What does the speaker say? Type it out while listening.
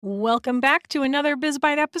Welcome back to another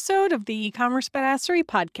BizBite episode of the E-commerce Badassery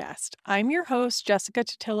podcast. I'm your host, Jessica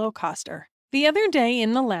Totillo-Coster. The other day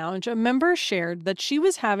in the lounge, a member shared that she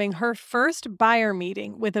was having her first buyer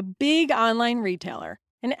meeting with a big online retailer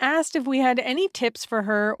and asked if we had any tips for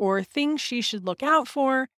her or things she should look out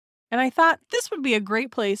for, and I thought this would be a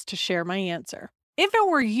great place to share my answer. If it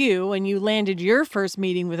were you and you landed your first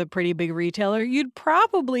meeting with a pretty big retailer, you'd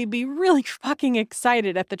probably be really fucking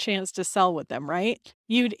excited at the chance to sell with them, right?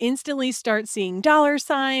 You'd instantly start seeing dollar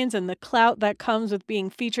signs and the clout that comes with being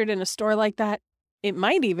featured in a store like that. It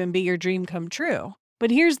might even be your dream come true.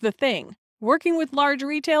 But here's the thing. Working with large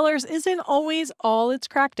retailers isn't always all it's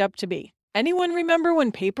cracked up to be. Anyone remember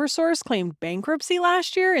when PaperSource claimed bankruptcy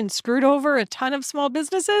last year and screwed over a ton of small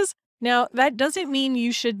businesses? Now, that doesn't mean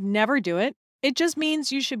you should never do it. It just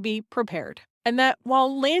means you should be prepared. And that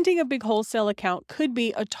while landing a big wholesale account could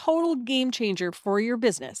be a total game changer for your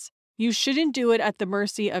business, you shouldn't do it at the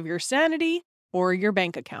mercy of your sanity or your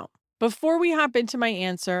bank account. Before we hop into my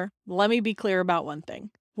answer, let me be clear about one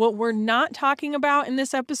thing. What we're not talking about in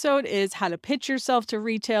this episode is how to pitch yourself to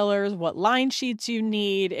retailers, what line sheets you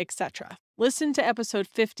need, etc. Listen to episode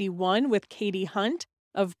 51 with Katie Hunt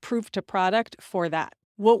of Proof to Product for that.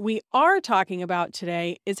 What we are talking about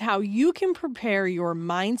today is how you can prepare your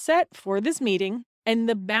mindset for this meeting and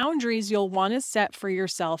the boundaries you'll want to set for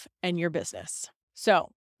yourself and your business.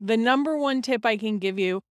 So, the number one tip I can give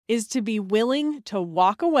you is to be willing to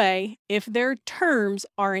walk away if their terms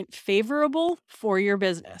aren't favorable for your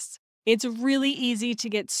business. It's really easy to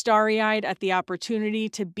get starry-eyed at the opportunity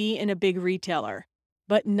to be in a big retailer,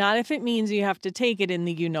 but not if it means you have to take it in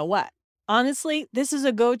the you-know-what. Honestly, this is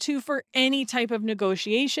a go-to for any type of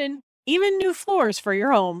negotiation, even new floors for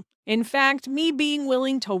your home. In fact, me being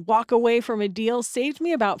willing to walk away from a deal saved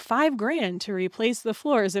me about $5,000 to replace the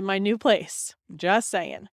floors in my new place. Just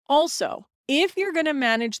saying. Also, if you're going to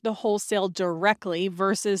manage the wholesale directly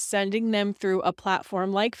versus sending them through a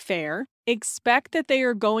platform like Faire, expect that they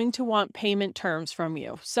are going to want payment terms from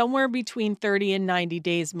you, somewhere between 30 and 90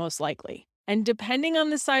 days most likely. And depending on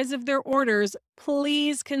the size of their orders,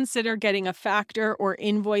 please consider getting a factor or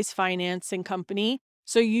invoice financing company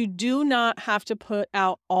so you do not have to put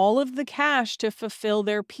out all of the cash to fulfill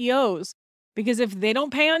their POs. Because if they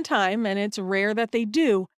don't pay on time, and it's rare that they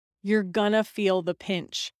do, you're gonna feel the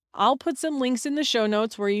pinch. I'll put some links in the show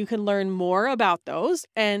notes where you can learn more about those,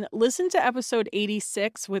 and listen to episode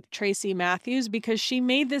 86 with Tracy Matthews because she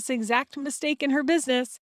made this exact mistake in her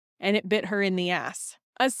business and it bit her in the ass.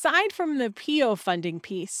 Aside from the PO funding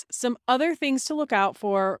piece, some other things to look out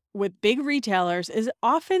for with big retailers is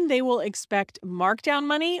often they will expect markdown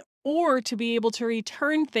money or to be able to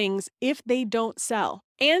return things if they don't sell.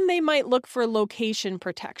 And they might look for location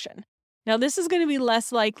protection. Now, this is going to be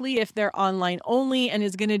less likely if they're online only and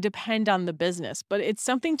is going to depend on the business, but it's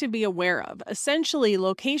something to be aware of. Essentially,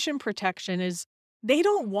 location protection is they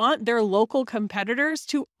don't want their local competitors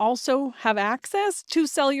to also have access to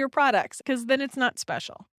sell your products because then it's not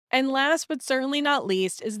special. And last but certainly not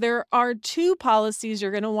least is there are two policies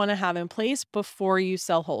you're going to want to have in place before you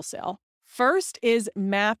sell wholesale. First is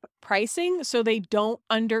map pricing so they don't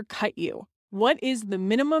undercut you. What is the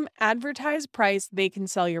minimum advertised price they can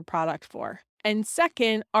sell your product for? And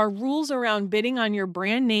second are rules around bidding on your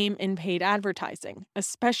brand name in paid advertising,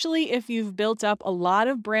 especially if you've built up a lot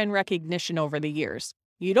of brand recognition over the years.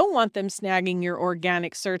 You don't want them snagging your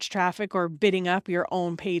organic search traffic or bidding up your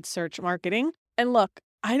own paid search marketing. And look,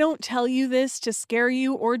 I don't tell you this to scare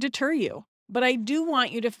you or deter you, but I do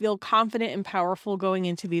want you to feel confident and powerful going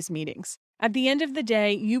into these meetings. At the end of the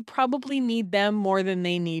day, you probably need them more than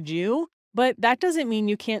they need you. But that doesn't mean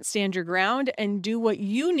you can't stand your ground and do what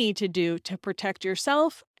you need to do to protect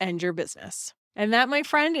yourself and your business. And that, my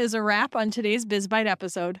friend, is a wrap on today's BizBite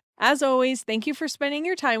episode. As always, thank you for spending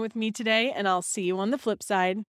your time with me today, and I'll see you on the flip side.